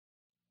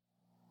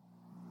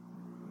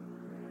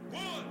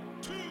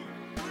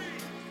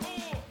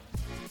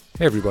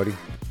Hey everybody,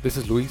 this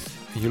is Luis,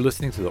 and you're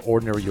listening to the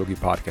Ordinary Yogi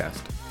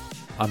Podcast.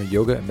 I'm a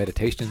yoga and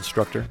meditation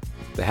instructor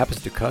that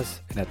happens to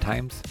cuss and at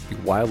times be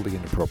wildly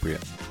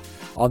inappropriate.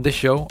 On this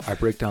show, I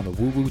break down the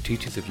woo-woo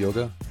teachings of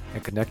yoga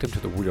and connect them to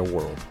the real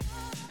world.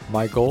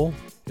 My goal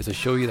is to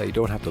show you that you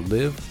don't have to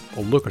live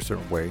or look a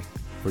certain way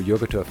for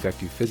yoga to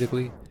affect you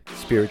physically,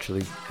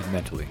 spiritually, and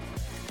mentally.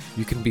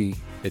 You can be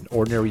an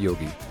ordinary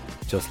yogi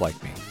just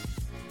like me.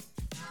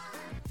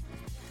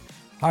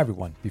 Hi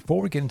everyone,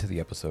 before we get into the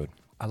episode,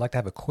 I'd like to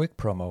have a quick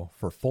promo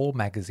for Full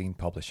Magazine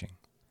Publishing.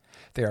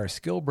 They are a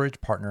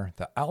SkillBridge partner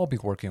that I'll be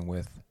working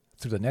with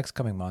through the next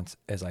coming months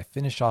as I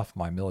finish off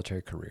my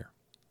military career.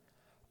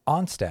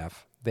 On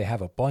staff, they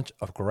have a bunch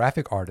of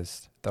graphic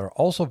artists that are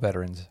also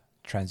veterans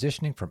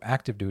transitioning from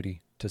active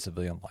duty to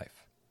civilian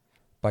life.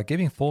 By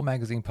giving Full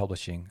Magazine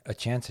Publishing a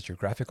chance at your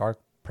graphic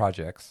art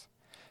projects,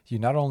 you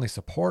not only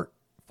support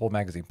Full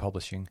Magazine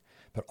Publishing,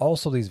 but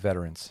also these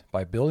veterans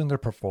by building their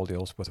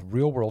portfolios with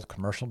real-world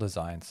commercial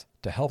designs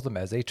to help them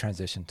as they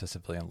transition to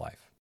civilian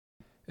life.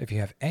 If you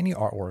have any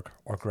artwork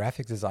or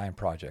graphic design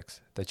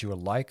projects that you would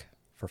like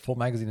for Full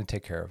Magazine to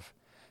take care of,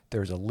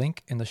 there is a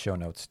link in the show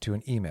notes to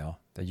an email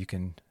that you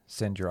can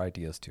send your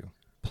ideas to.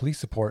 Please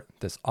support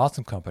this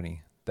awesome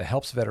company that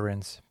helps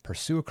veterans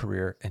pursue a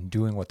career in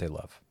doing what they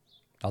love.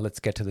 Now let's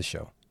get to the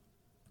show.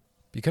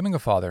 Becoming a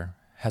father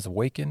has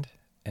awakened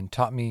and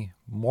taught me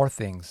more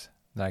things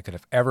than I could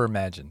have ever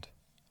imagined.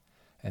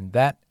 And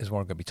that is what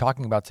we're going to be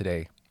talking about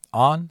today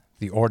on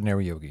The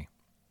Ordinary Yogi.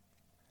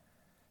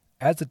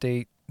 As the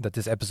date that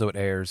this episode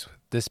airs,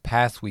 this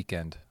past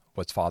weekend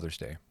was Father's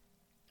Day.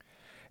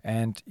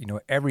 And,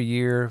 every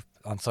year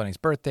on Sonny's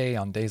birthday,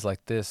 on days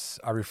like this,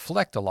 I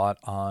reflect a lot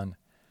on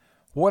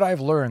what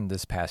I've learned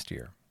this past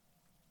year.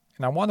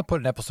 And I want to put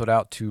an episode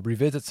out to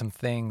revisit some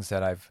things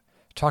that I've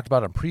talked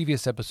about on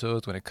previous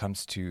episodes when it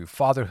comes to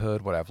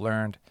fatherhood, what I've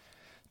learned,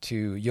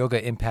 to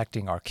yoga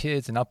impacting our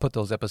kids, and I'll put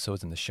those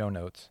episodes in the show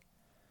notes.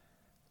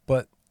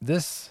 But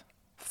this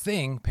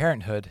thing,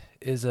 parenthood,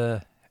 is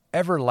a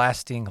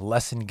everlasting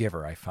lesson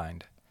giver, I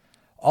find.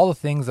 All the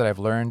things that I've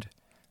learned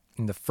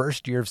in the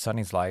first year of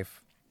Sonny's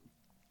life,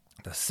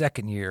 the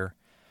second year,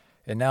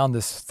 and now in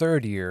this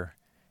third year,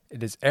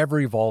 it is ever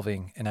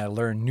evolving, and I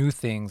learn new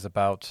things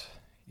about,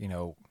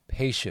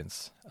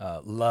 patience,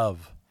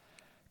 love,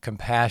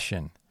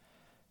 compassion,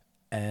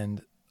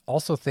 and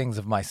also things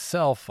of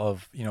myself,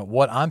 of,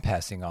 what I'm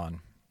passing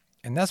on.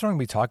 And that's what I'm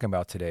going to be talking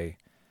about today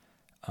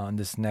on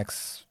this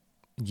next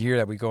year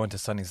that we go into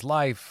Sonny's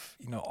life,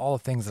 all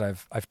the things that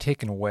I've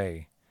taken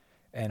away.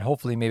 And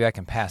hopefully maybe I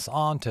can pass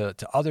on to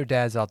other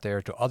dads out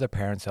there, to other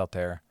parents out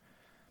there,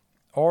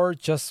 or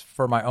just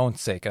for my own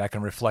sake. And I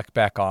can reflect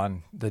back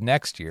on the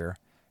next year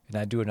and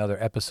I do another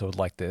episode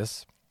like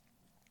this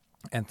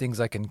and things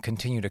I can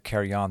continue to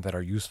carry on that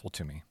are useful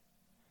to me.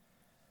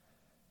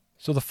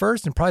 So the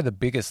first and probably the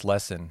biggest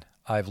lesson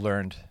I've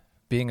learned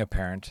being a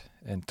parent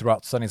and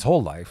throughout Sonny's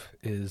whole life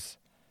is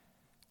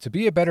to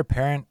be a better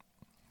parent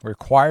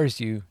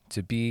requires you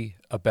to be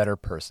a better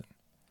person.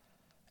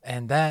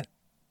 And that,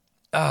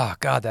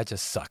 that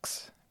just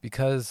sucks,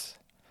 because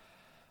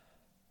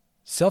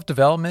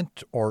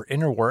self-development or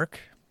inner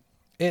work,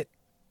 it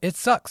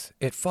sucks.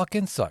 It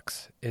fucking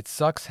sucks. It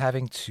sucks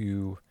having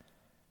to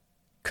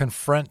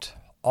confront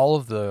all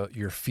of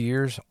your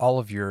fears, all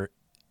of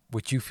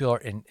what you feel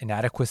are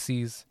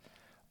inadequacies,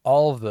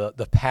 all of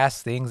the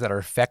past things that are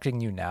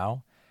affecting you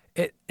now.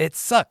 It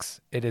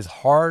sucks. It is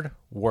hard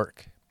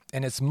work.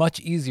 And it's much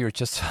easier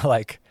just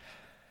to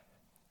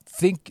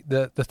think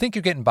think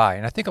you're getting by.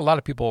 And I think a lot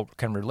of people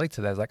can relate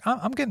to that. It's like,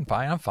 I'm getting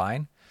by, I'm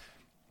fine.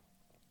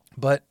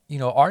 But,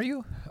 are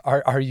you?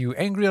 Are you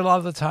angry a lot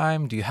of the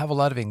time? Do you have a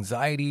lot of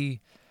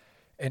anxiety?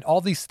 And all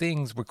these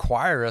things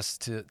require us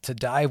to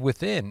dive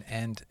within.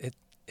 And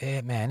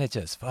it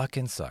just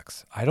fucking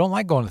sucks. I don't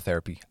like going to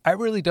therapy. I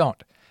really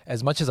don't.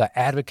 As much as I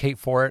advocate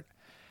for it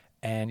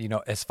and,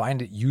 as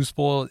find it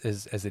useful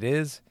as it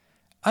is,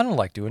 I don't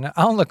like doing it.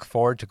 I don't look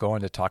forward to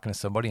going to talking to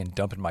somebody and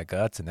dumping my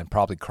guts and then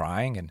probably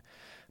crying.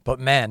 But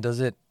man, does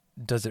it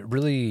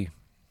really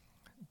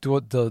do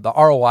it? The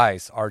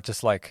ROIs are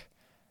just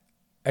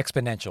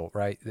exponential,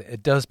 right?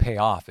 It does pay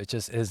off. It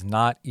just is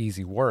not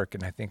easy work.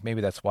 And I think maybe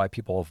that's why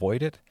people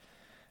avoid it.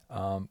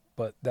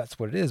 But that's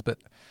what it is. But,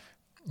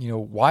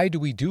 why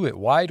do we do it?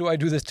 Why do I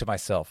do this to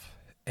myself?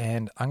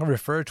 And I'm going to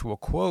refer to a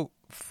quote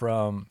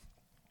from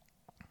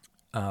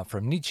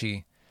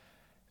Nietzsche,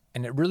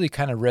 and it really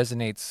kind of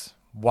resonates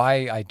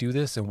why I do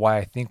this and why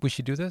I think we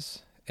should do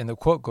this. And the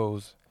quote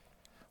goes,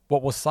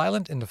 "What was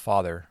silent in the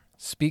Father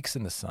speaks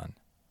in the Son.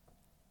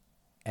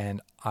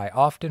 And I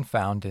often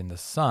found in the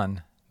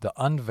Son the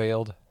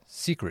unveiled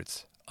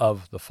secrets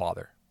of the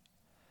Father."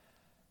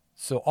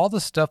 So all the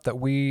stuff that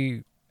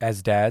we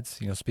as dads,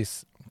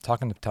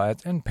 talking to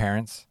dads and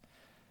parents,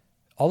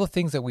 all the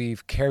things that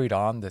we've carried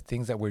on, the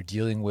things that we're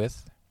dealing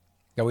with,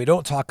 that we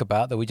don't talk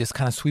about, that we just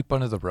kind of sweep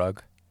under the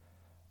rug,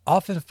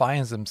 often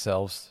finds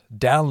themselves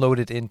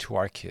downloaded into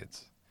our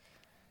kids.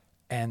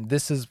 And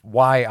this is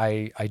why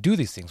I do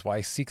these things, why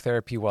I seek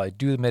therapy, why I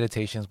do the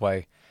meditations,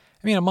 why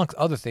I mean, amongst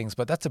other things,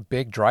 but that's a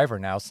big driver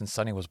now since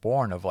Sonny was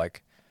born of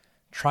like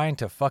trying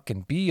to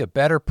fucking be a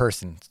better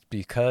person,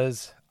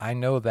 because I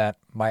know that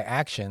my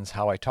actions,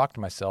 how I talk to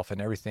myself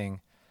and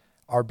everything,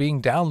 are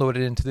being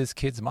downloaded into this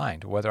kid's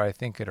mind, whether I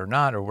think it or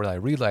not, or whether I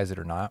realize it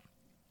or not.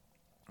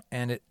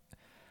 And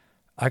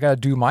I got to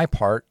do my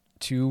part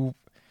to,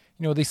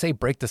 they say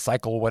break the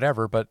cycle,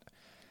 whatever, but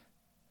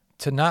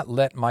to not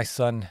let my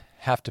son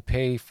have to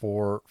pay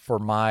for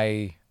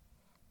my,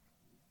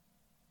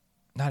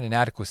 not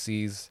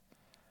inadequacies,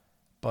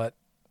 but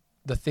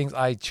the things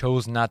I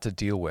chose not to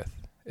deal with.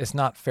 It's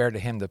not fair to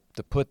him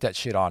to put that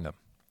shit on him.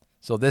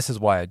 So this is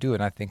why I do it.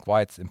 And I think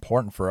why it's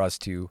important for us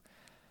to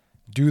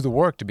do the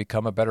work to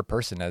become a better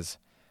person, as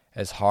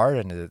hard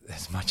and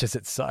as much as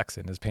it sucks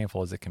and as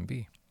painful as it can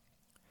be.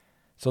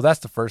 So that's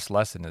the first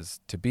lesson,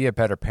 is to be a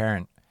better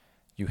parent,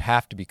 you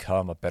have to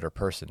become a better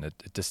person.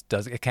 It just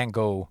does. It can't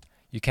go,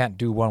 you can't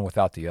do one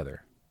without the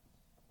other.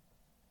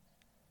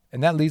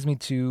 And that leads me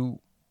to,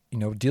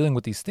 dealing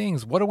with these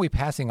things. What are we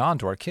passing on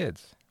to our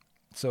kids?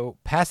 So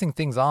passing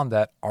things on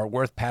that are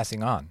worth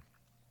passing on.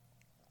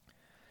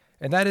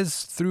 And that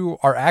is through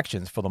our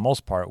actions for the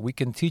most part. We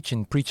can teach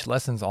and preach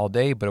lessons all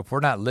day, but if we're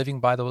not living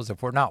by those,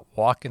 if we're not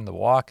walking the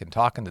walk and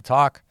talking the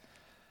talk,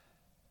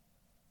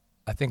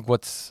 I think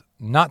what's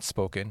not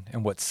spoken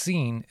and what's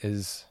seen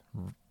is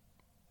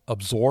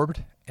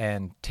absorbed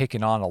and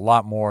taken on a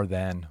lot more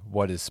than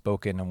what is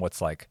spoken and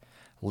what's like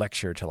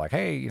lectured to, like,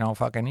 hey,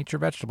 fucking eat your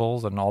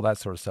vegetables and all that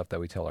sort of stuff that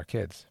we tell our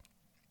kids.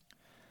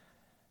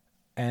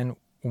 And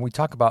when we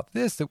talk about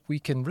this, that we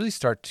can really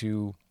start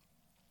to,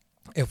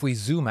 if we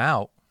zoom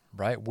out,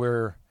 right,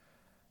 we're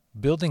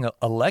building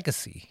a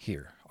legacy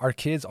here. Our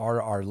kids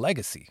are our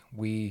legacy.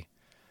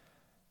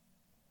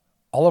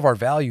 All of our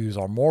values,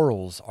 our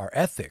morals, our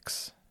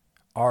ethics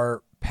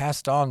are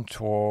passed on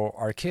to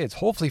our kids,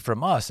 hopefully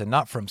from us and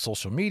not from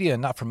social media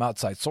and not from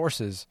outside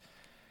sources.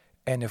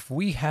 And if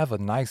we have a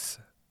nice,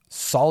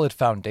 solid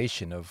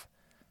foundation of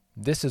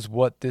this is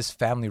what this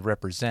family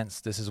represents,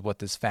 this is what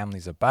this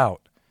family's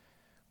about,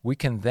 we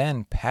can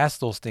then pass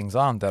those things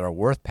on that are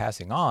worth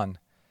passing on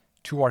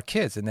to our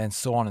kids, and then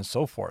so on and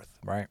so forth,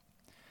 right?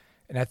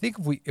 And I think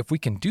if we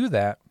can do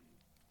that,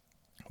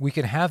 we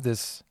can have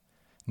this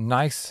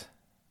nice,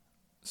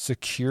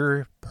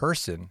 secure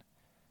person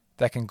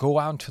that can go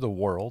out into the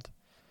world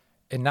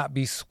and not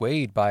be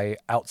swayed by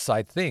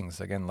outside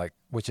things, again, like,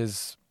 which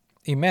is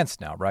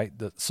immense now, right?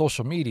 The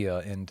social media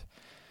and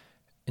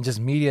just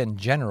media in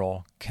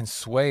general can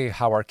sway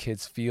how our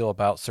kids feel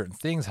about certain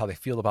things, how they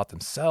feel about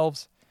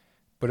themselves.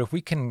 But if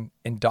we can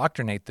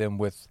indoctrinate them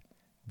with,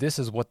 this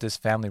is what this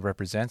family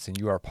represents and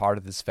you are part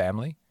of this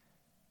family,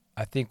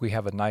 I think we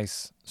have a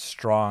nice,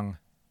 strong,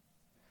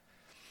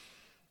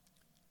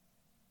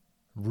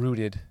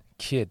 rooted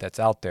kid that's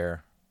out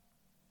there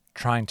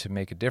trying to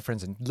make a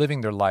difference and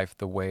living their life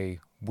the way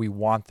we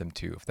want them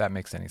to, if that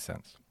makes any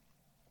sense.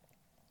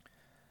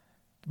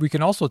 We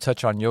can also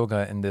touch on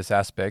yoga in this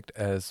aspect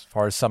as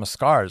far as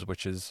samskaras,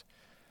 which is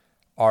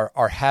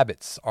our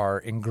habits, our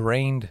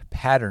ingrained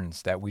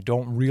patterns that we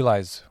don't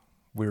realize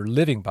we're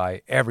living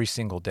by every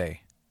single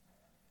day.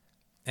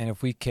 And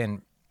if we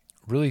can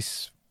really,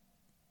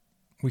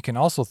 we can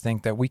also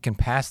think that we can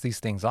pass these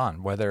things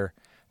on, whether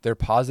they're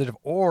positive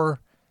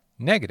or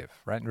negative,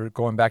 right? We're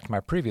going back to my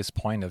previous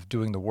point of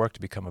doing the work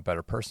to become a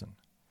better person.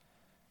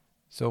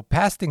 So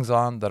pass things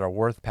on that are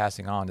worth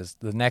passing on is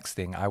the next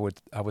thing I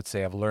would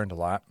say I've learned a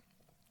lot.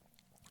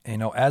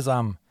 And, as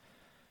I'm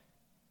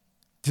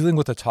dealing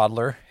with a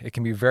toddler, it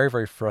can be very,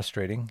 very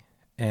frustrating.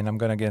 And I'm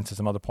going to get into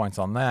some other points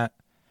on that.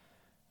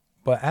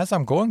 But as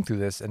I'm going through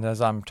this and as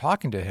I'm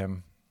talking to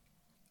him,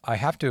 I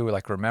have to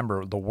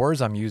remember the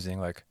words I'm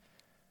using,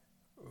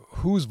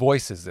 whose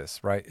voice is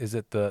this, right? Is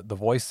it the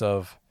voice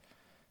of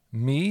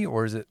me,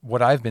 or is it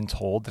what I've been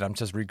told that I'm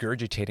just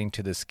regurgitating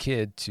to this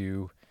kid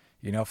to,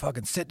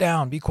 fucking sit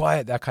down, be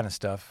quiet, that kind of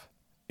stuff?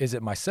 Is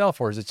it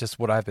myself, or is it just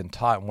what I've been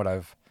taught and what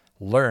I've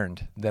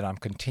learned that I'm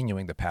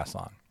continuing to pass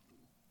on?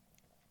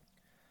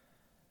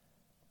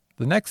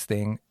 The next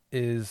thing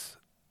is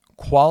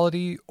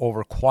quality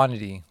over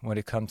quantity when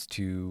it comes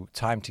to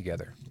time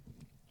together.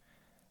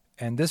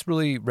 And this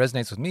really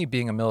resonates with me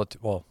being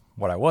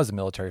what I was a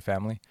military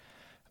family.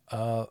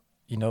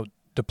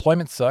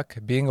 Deployments suck,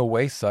 being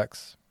away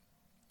sucks.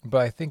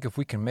 But I think if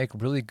we can make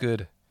really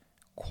good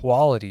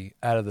quality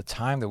out of the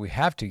time that we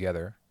have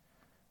together,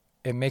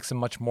 it makes a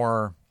much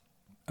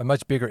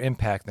bigger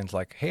impact than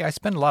hey, I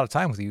spend a lot of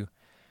time with you.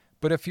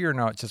 But if you're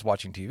not just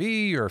watching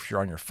TV, or if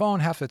you're on your phone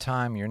half the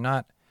time, you're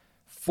not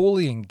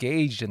fully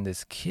engaged in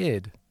this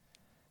kid,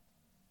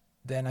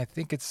 then I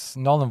think it's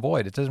null and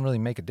void. It doesn't really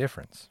make a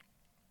difference.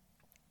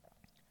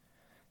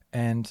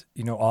 And,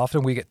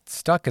 often we get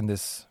stuck in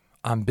this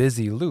I'm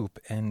busy loop,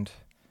 and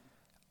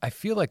I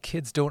feel like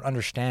kids don't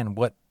understand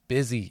what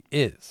busy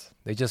is.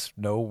 They just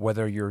know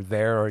whether you're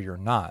there or you're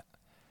not.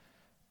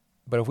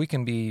 But if we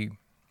can be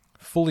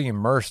fully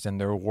immersed in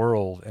their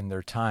world and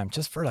their time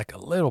just for a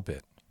little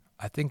bit,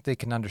 I think they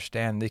can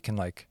understand. They can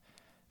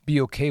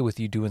be okay with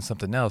you doing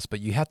something else, but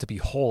you have to be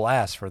whole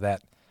ass for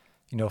that,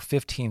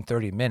 15,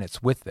 30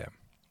 minutes with them.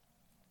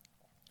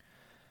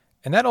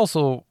 And that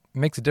also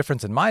makes a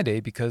difference in my day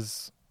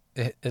because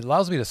it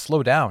allows me to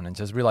slow down and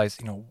just realize,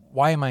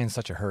 why am I in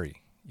such a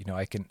hurry?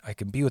 I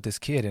can be with this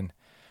kid and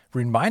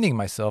reminding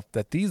myself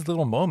that these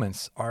little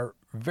moments are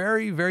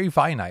very, very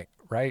finite,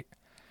 right?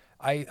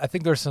 I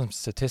think there's some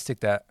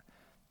statistic that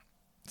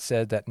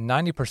said that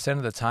 90%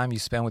 of the time you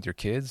spend with your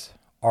kids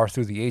are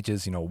through the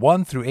ages,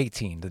 1 through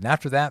 18. Then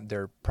after that,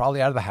 they're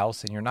probably out of the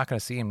house and you're not going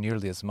to see them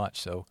nearly as much.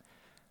 So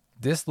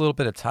this little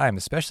bit of time,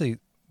 especially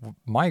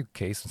my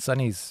case,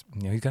 Sonny's,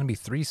 he's going to be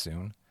 3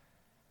 soon.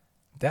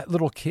 That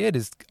little kid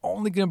is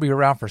only going to be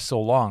around for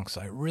so long.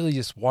 So I really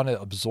just want to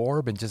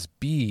absorb and just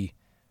be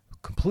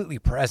completely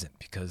present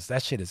because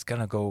that shit is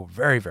going to go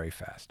very, very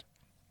fast.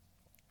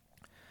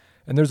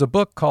 And there's a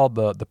book called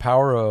The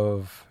Power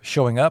of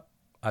Showing Up.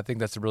 I think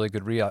that's a really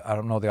good read. I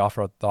don't know the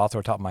author off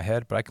the top of my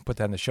head, but I can put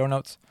that in the show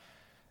notes.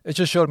 It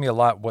just showed me a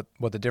lot what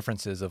the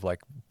difference is of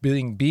like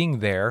being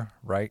there,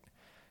 right?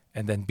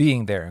 And then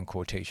being there in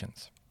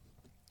quotations.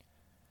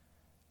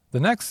 The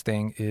next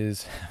thing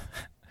is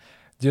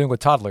dealing with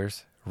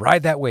toddlers.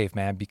 Ride that wave,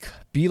 man.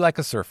 Be like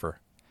a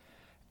surfer.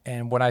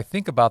 And when I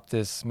think about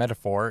this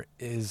metaphor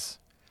is,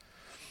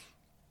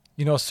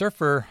 a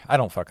surfer, I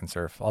don't fucking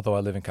surf, although I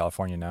live in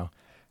California now,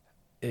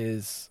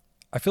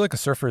 I feel like a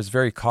surfer is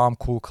very calm,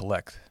 cool,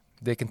 collect.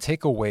 They can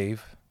take a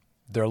wave.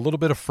 They're a little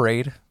bit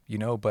afraid,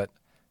 but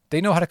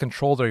they know how to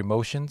control their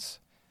emotions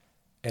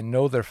and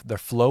know their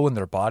flow in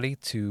their body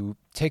to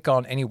take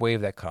on any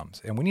wave that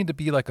comes. And we need to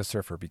be like a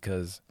surfer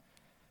because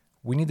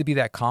we need to be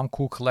that calm,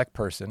 cool, collect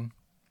person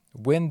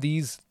when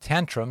these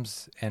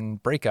tantrums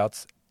and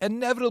breakouts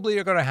inevitably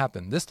are going to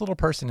happen. This little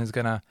person is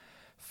going to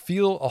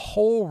feel a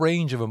whole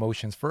range of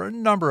emotions for a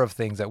number of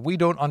things that we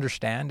don't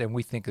understand and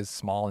we think is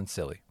small and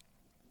silly.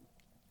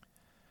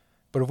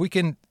 But if we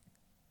can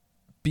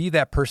be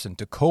that person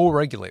to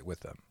co-regulate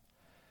with them,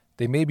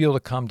 they may be able to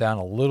come down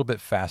a little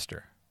bit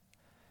faster.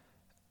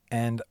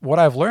 And what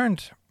I've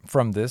learned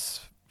from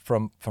this,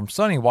 from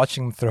Sonny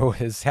watching him throw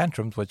his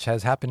tantrums, which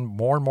has happened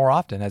more and more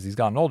often as he's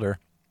gotten older,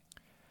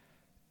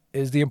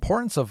 is the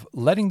importance of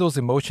letting those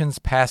emotions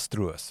pass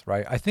through us,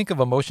 right? I think of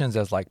emotions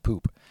as like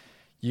poop.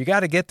 You got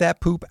to get that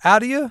poop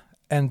out of you,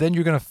 and then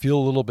you're going to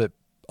feel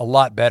a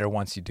lot better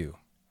once you do.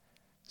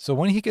 So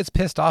when he gets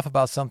pissed off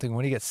about something,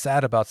 when he gets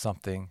sad about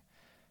something,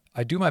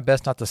 I do my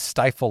best not to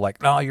stifle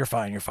like, no, you're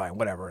fine,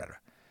 whatever.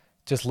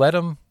 Just let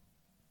him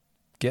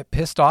get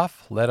pissed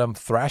off, let him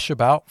thrash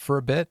about for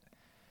a bit,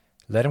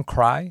 let him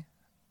cry,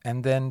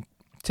 and then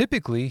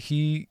typically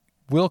he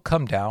will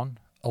come down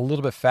a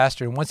little bit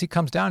faster. And once he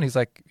comes down,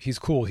 he's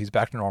cool, he's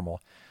back to normal,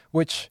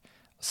 which,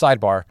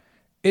 sidebar,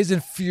 is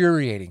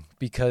infuriating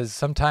because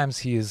sometimes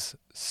he is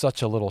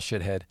such a little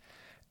shithead.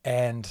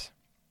 And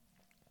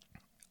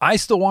I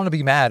still want to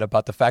be mad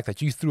about the fact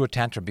that you threw a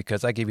tantrum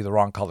because I gave you the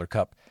wrong color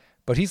cup.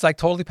 But he's like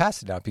totally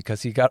past it now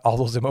because he got all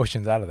those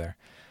emotions out of there.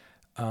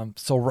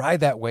 So ride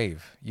that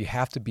wave. You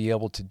have to be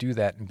able to do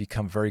that and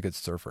become a very good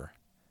surfer.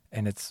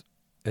 And it's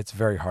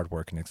very hard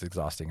work and it's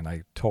exhausting. And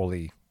I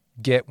totally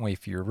get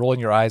if you're rolling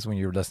your eyes when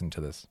you're listening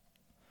to this.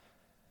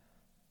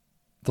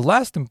 The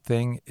last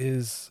thing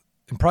is,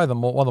 and probably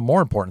one of the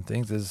more important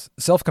things, is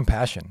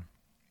self-compassion.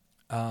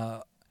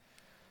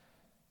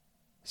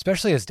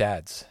 Especially as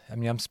dads. I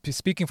mean, I'm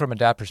speaking from a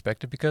dad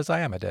perspective because I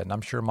am a dad, and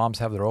I'm sure moms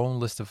have their own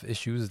list of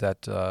issues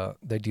that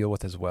they deal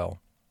with as well.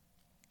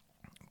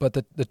 But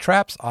the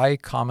traps I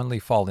commonly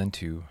fall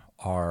into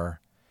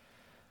are,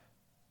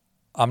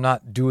 I'm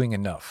not doing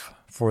enough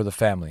for the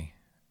family.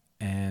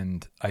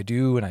 And I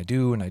do, and I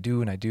do, and I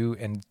do, and I do.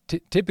 And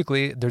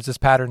typically, there's this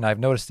pattern, I've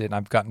noticed it, and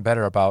I've gotten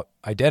better about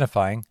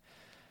identifying,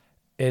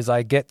 is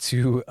I get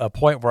to a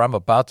point where I'm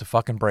about to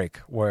fucking break,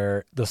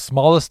 where the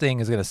smallest thing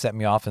is going to set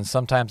me off. And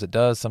sometimes it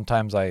does.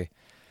 Sometimes I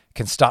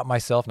can stop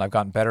myself, and I've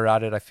gotten better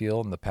at it, I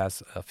feel, in the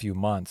past few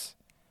months.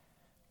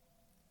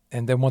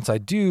 And then once I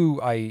do,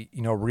 I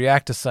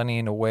react to Sonny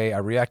in a way, I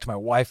react to my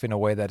wife in a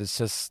way that is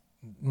just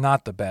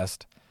not the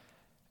best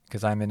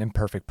because I'm an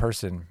imperfect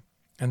person.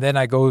 And then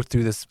I go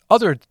through this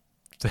other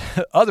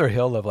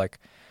hill of like,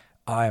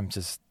 I'm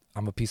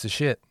a piece of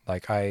shit.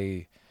 Like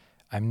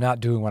I'm not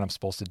doing what I'm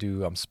supposed to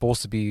do. I'm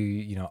supposed to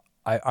be,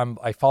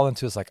 I fall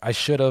into this like I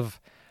should have,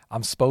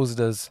 I'm supposed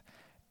to,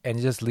 and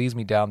it just leads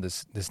me down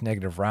this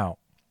negative route.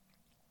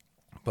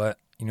 But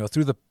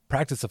through the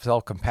practice of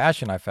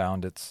self-compassion, I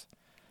found it's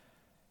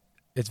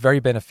very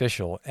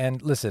beneficial.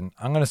 And listen,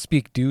 I'm gonna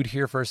speak dude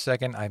here for a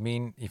second. I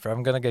mean, if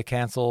I'm gonna get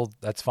canceled,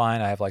 that's fine.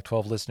 I have like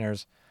 12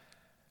 listeners,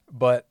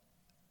 but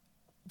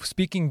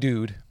speaking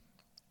dude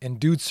in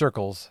dude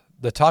circles,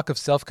 the talk of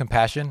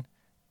self-compassion,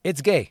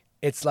 it's gay.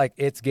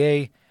 It's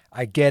gay.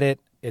 I get it.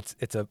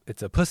 It's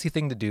a pussy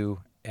thing to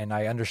do, and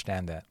I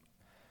understand that.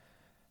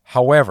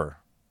 However,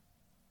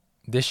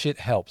 this shit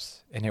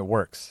helps and it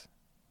works.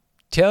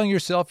 Telling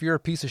yourself you're a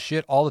piece of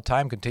shit all the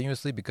time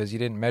continuously because you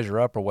didn't measure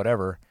up or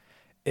whatever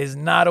is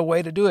not a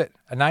way to do it.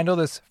 And I know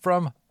this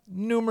from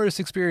numerous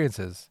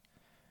experiences.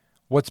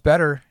 What's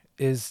better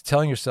is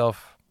telling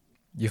yourself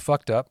you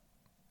fucked up,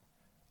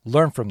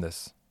 learn from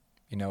this,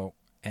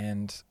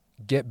 and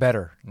get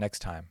better next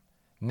time.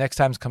 Next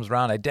time comes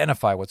around,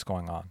 identify what's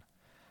going on.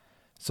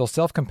 So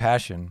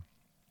self-compassion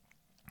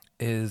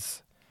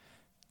is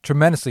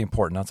tremendously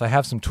important. So I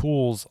have some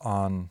tools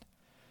on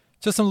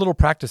just some little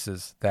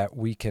practices that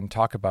we can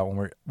talk about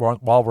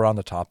while we're on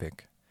the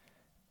topic.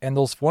 And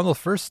one of the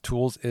first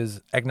tools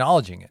is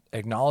acknowledging it,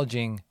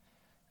 acknowledging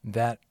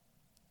that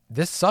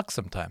this sucks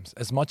sometimes.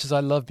 As much as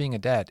I love being a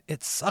dad,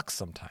 it sucks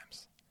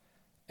sometimes.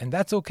 And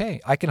that's okay.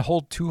 I can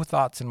hold two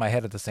thoughts in my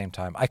head at the same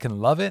time. I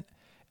can love it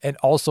and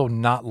also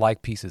not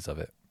like pieces of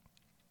it.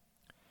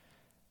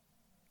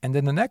 And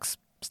then the next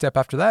step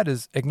after that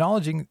is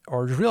acknowledging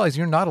or realizing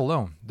you're not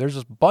alone. There's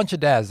a bunch of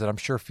dads that I'm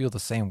sure feel the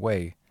same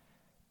way.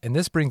 And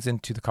this brings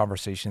into the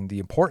conversation the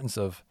importance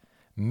of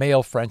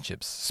male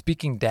friendships,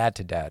 speaking dad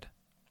to dad.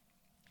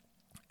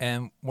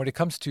 And when it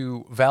comes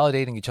to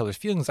validating each other's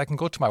feelings, I can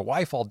go to my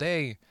wife all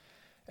day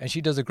and she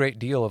does a great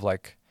deal of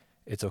like,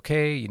 it's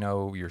okay,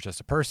 you're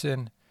just a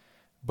person.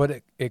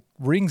 But it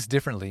rings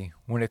differently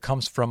when it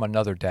comes from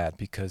another dad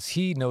because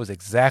he knows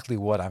exactly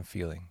what I'm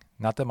feeling.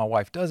 Not that my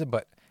wife doesn't,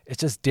 but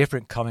it's just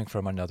different coming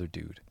from another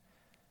dude.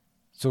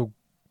 So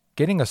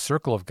getting a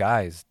circle of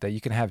guys that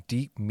you can have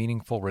deep,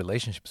 meaningful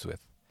relationships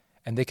with,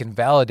 and they can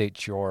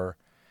validate your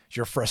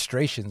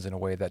frustrations in a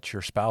way that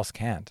your spouse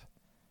can't,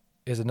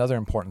 is another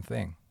important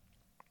thing.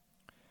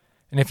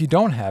 And if you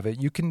don't have it,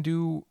 you can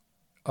do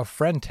a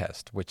friend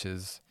test, which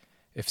is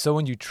if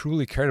someone you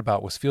truly cared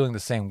about was feeling the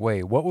same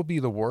way, what would be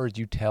the words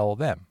you tell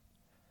them?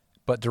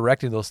 But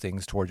directing those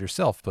things toward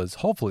yourself, because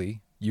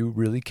hopefully you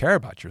really care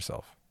about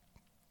yourself.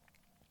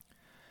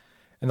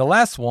 And the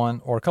last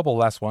one, or a couple of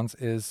last ones,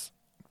 is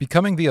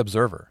becoming the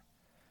observer.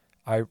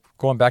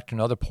 Going back to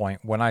another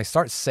point, when I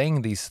start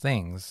saying these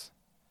things,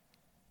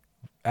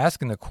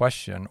 asking the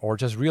question or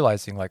just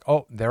realizing like,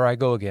 oh, there I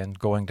go again,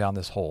 going down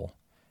this hole,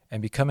 and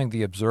becoming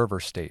the observer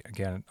state.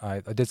 Again,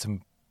 I did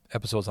some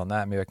episodes on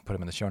that. Maybe I can put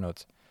them in the show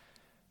notes.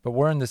 But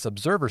we're in this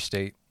observer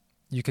state.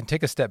 You can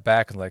take a step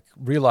back and like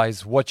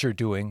realize what you're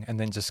doing and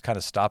then just kind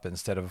of stop it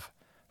instead of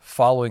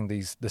following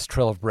this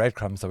trail of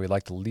breadcrumbs that we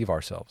like to leave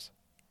ourselves.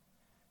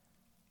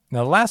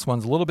 Now, the last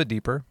one's a little bit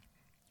deeper,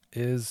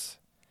 is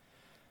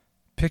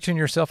picturing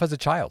yourself as a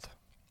child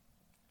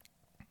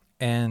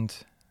and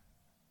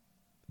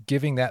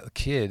giving that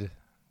kid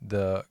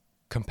the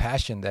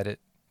compassion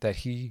that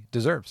he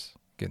deserves.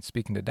 Again,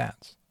 speaking to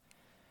dads.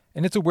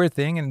 And it's a weird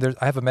thing, and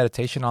I have a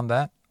meditation on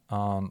that,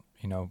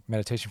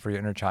 meditation for your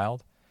inner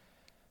child.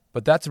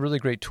 But that's a really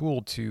great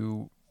tool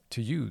to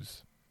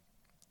use.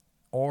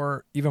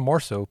 Or even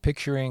more so,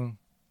 picturing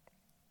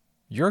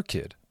your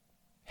kid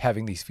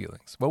having these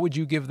feelings. What would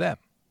you give them?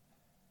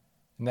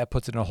 And that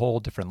puts it in a whole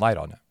different light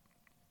on it.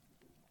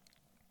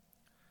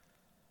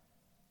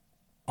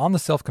 On the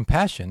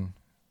self-compassion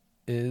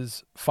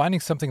is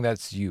finding something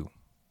that's you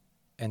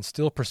and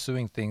still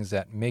pursuing things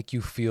that make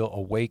you feel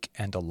awake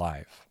and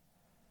alive.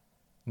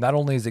 Not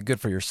only is it good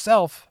for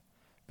yourself,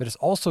 but it's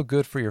also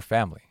good for your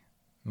family.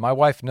 My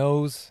wife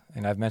knows,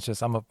 and I've mentioned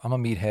this, I'm a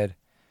meathead.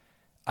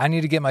 I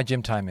need to get my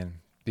gym time in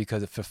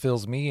because it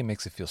fulfills me, it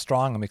makes it feel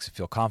strong, it makes it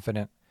feel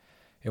confident.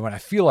 And when I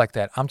feel like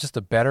that, I'm just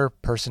a better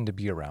person to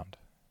be around.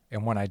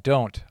 And when I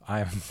don't,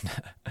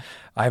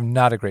 I'm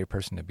not a great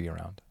person to be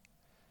around.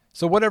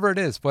 So whatever it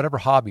is, whatever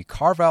hobby,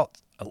 carve out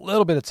a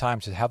little bit of time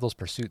to have those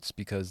pursuits,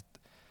 because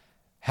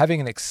having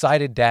an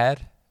excited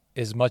dad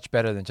is much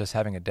better than just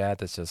having a dad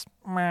that's just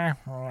meh.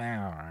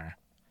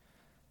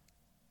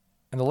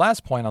 And the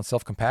last point on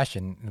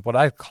self-compassion, what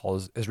I call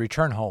is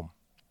return home.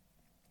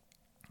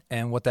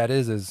 And what that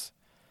is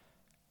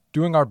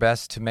doing our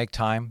best to make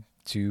time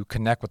to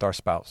connect with our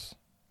spouse.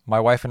 My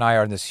wife and I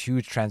are in this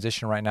huge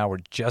transition right now. We're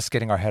just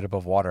getting our head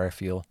above water, I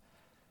feel.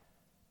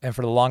 And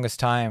for the longest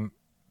time,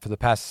 for the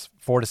past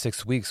 4 to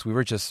 6 weeks, we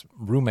were just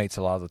roommates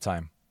a lot of the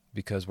time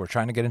because we're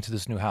trying to get into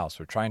this new house.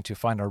 We're trying to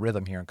find our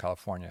rhythm here in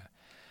California.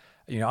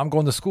 I'm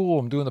going to school.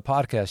 I'm doing the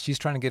podcast. She's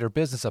trying to get her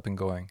business up and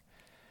going.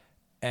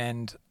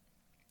 And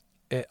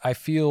I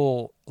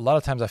feel a lot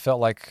of times I felt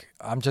like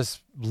I'm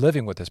just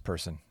living with this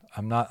person.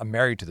 I'm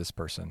married to this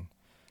person.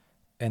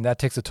 And that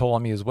takes a toll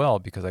on me as well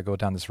because I go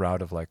down this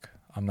route of like,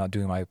 I'm not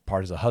doing my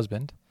part as a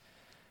husband.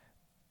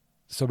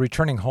 So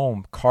returning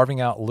home,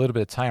 carving out a little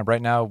bit of time.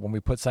 Right now, when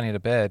we put Sunny to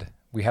bed,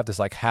 we have this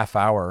like half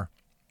hour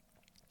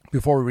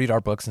before we read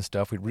our books and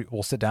stuff.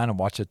 We'll sit down and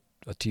watch a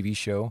TV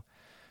show,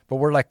 but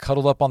we're like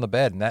cuddled up on the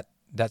bed, and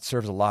that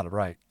serves a lot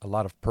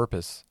of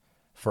purpose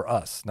for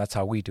us. And that's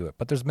how we do it.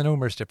 But there's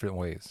numerous different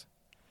ways.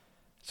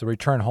 So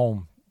return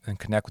home and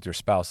connect with your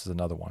spouse is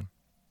another one.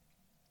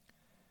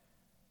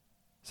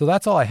 So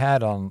that's all I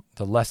had on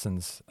the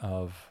lessons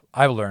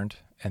I've learned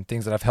and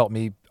things that have helped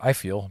me, I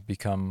feel,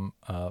 become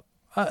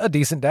a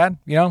decent dad.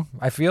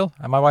 I feel.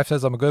 And my wife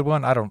says I'm a good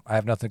one. I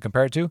have nothing to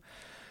compare it to.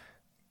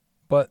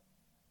 But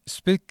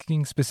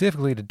speaking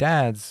specifically to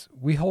dads,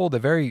 we hold a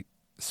very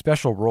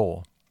special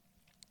role.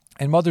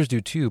 And mothers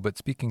do too, but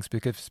speaking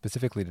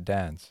specifically to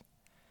dads.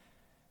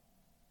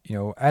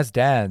 As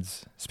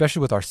dads,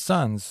 especially with our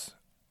sons,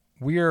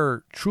 we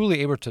are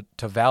truly able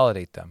to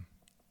validate them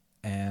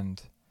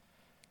and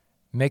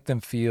make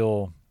them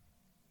feel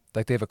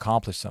like they've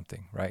accomplished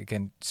something, right?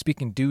 Again,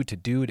 speaking dude to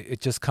dude,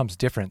 it just comes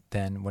different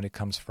than when it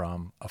comes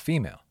from a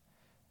female.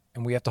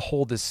 And we have to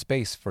hold this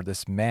space for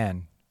this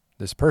man,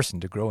 this person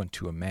to grow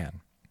into a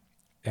man.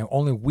 And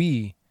only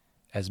we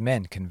as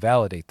men can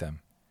validate them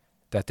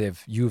that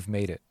you've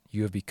made it.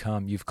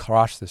 You've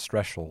crossed this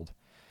threshold.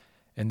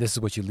 And this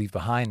is what you leave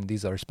behind. And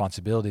these are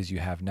responsibilities you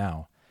have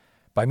now.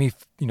 By me,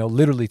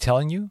 literally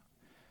telling you,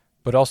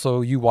 but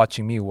also you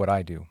watching me, what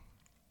I do.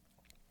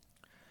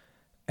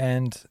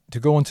 And to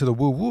go into the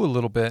woo-woo a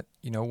little bit,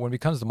 when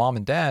it comes to mom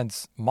and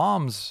dads,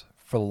 moms,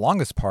 for the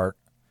longest part,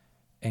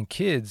 and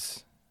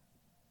kids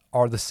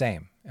are the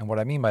same. And what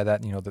I mean by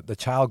that, the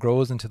child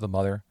grows in the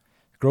mother,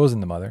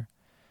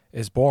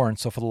 is born.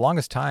 So for the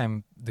longest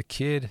time, the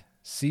kid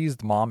sees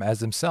the mom as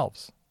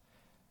themselves.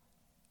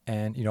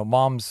 And,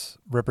 moms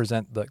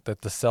represent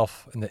the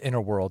self and the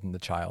inner world in the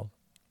child.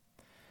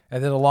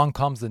 And then along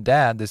comes the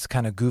dad, this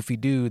kind of goofy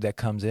dude that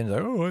comes in,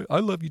 like, oh, I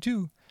love you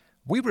too.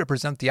 We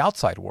represent the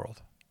outside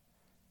world.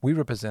 We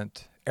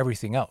represent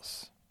everything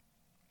else,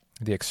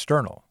 the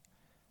external.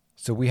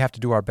 So we have to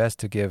do our best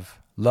to give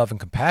love and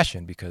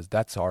compassion because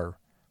that's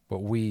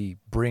what we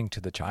bring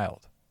to the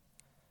child.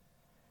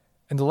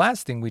 And the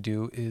last thing we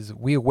do is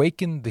we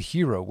awaken the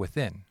hero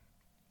within.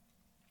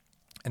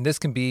 And this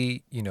can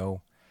be,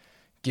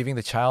 giving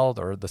the child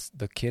or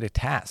the kid a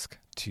task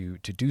to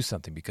do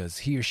something because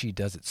he or she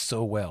does it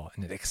so well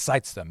and it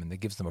excites them and it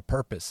gives them a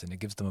purpose and it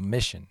gives them a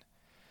mission.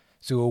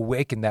 So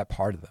awaken that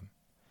part of them.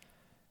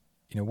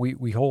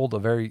 We hold a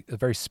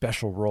very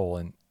special role,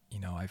 and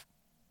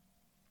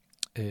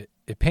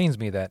it pains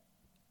me that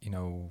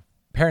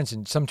parents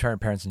and some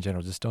parents in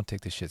general just don't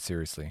take this shit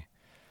seriously.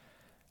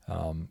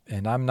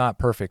 And I'm not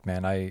perfect,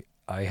 man. I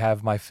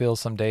have my fill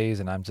some days,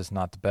 and I'm just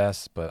not the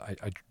best. But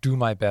I do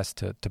my best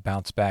to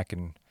bounce back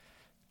and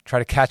try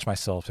to catch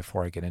myself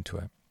before I get into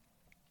it.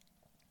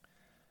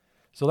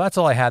 So that's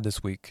all I had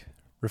this week,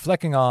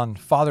 reflecting on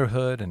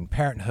fatherhood and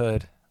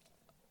parenthood.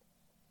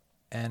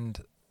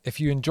 And if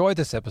you enjoyed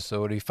this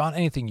episode, or you found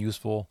anything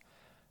useful,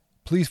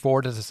 please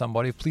forward it to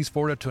somebody. Please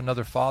forward it to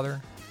another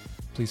father.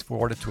 Please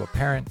forward it to a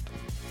parent.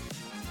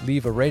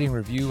 Leave a rating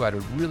review. I'd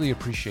really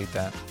appreciate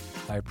that.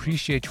 I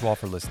appreciate you all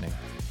for listening,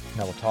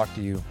 and I will talk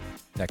to you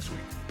next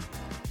week.